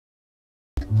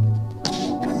Yo,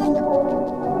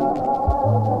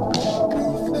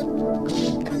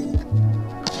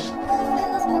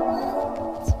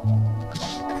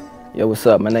 what's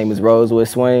up? My name is Rosewood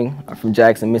Swing. I'm from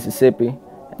Jackson, Mississippi,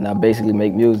 and I basically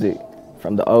make music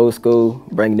from the old school,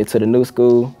 bringing it to the new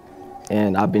school.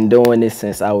 And I've been doing this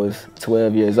since I was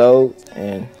 12 years old,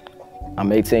 and I'm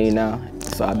 18 now.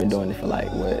 So I've been doing it for like,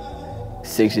 what,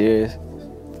 6 years?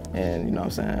 And you know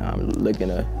what I'm saying? I'm looking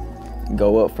to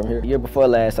go up from here. The year before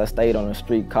last, I stayed on a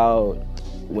street called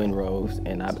Windrose,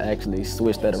 and I've actually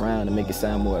switched that around to make it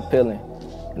sound more appealing.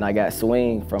 And I got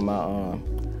Swing from my,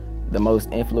 the most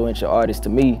influential artist to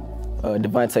me,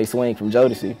 Devontae Swing from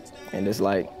Jodeci. And it's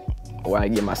like where I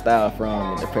get my style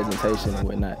from and the presentation and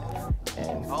whatnot.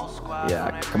 And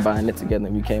yeah, I combined it together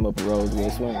and we came up with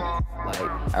Rosewood Swing. Like,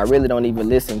 I really don't even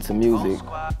listen to music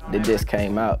that just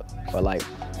came out, or like,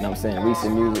 you know what I'm saying,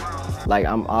 recent music. Like,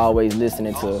 I'm always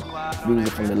listening to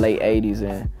music from the late 80s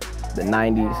and the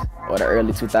 90s or the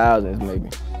early 2000s maybe.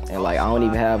 And like, I don't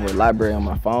even have a library on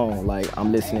my phone. Like,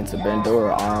 I'm listening to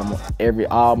Bandura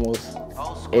almost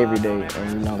every day,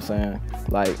 and you know what I'm saying?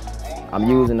 Like, I'm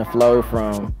using the flow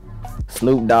from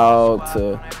Snoop Dogg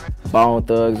to Bone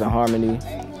Thugs and Harmony.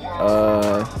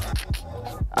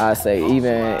 I say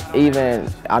even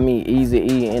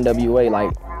Eazy-E and NWA,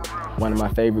 like one of my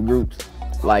favorite groups.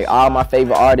 Like, all my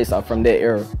favorite artists are from that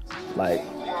era. Like,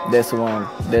 that's where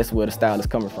the style is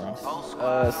coming from.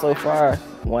 So far,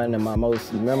 one of my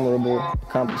most memorable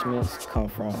accomplishments come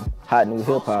from Hot New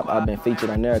Hip Hop. I've been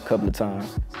featured on there a couple of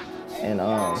times. And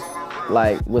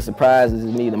like, what surprises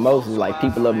me the most is like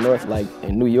people up north, like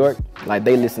in New York, like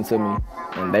they listen to me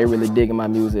and they really digging my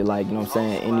music, like, you know what I'm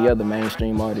saying, any other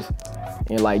mainstream artist.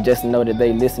 And like, just to know that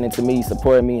they listening to me,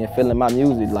 supporting me, and feeling my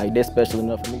music, like, that's special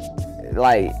enough for me.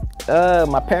 Like,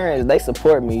 my parents, they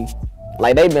support me.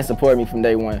 Like, they've been supporting me from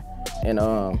day one. And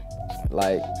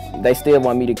like, they still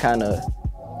want me to kind of,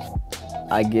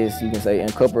 I guess you can say,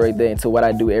 incorporate that into what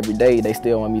I do every day. They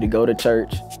still want me to go to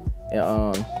church and, you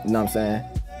know what I'm saying,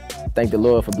 thank the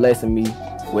Lord for blessing me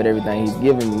with everything He's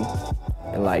given me.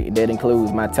 And like, that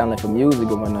includes my talent for music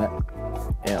and whatnot.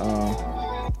 And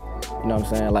you know what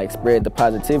I'm saying, like, spread the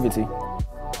positivity.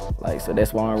 Like, so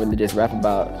that's why I don't really just rap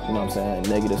about, you know what I'm saying,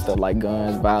 negative stuff like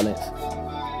guns, violence.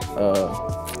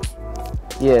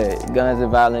 Yeah, guns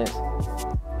and violence.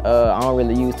 I don't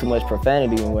really use too much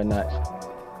profanity and whatnot.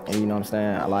 And you know what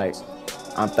I'm saying, like,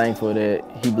 I'm thankful that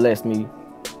He blessed me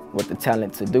with the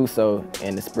talent to do so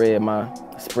and to spread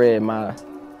my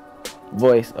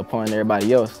voice upon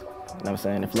everybody else. You know what I'm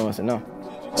saying, influencing them.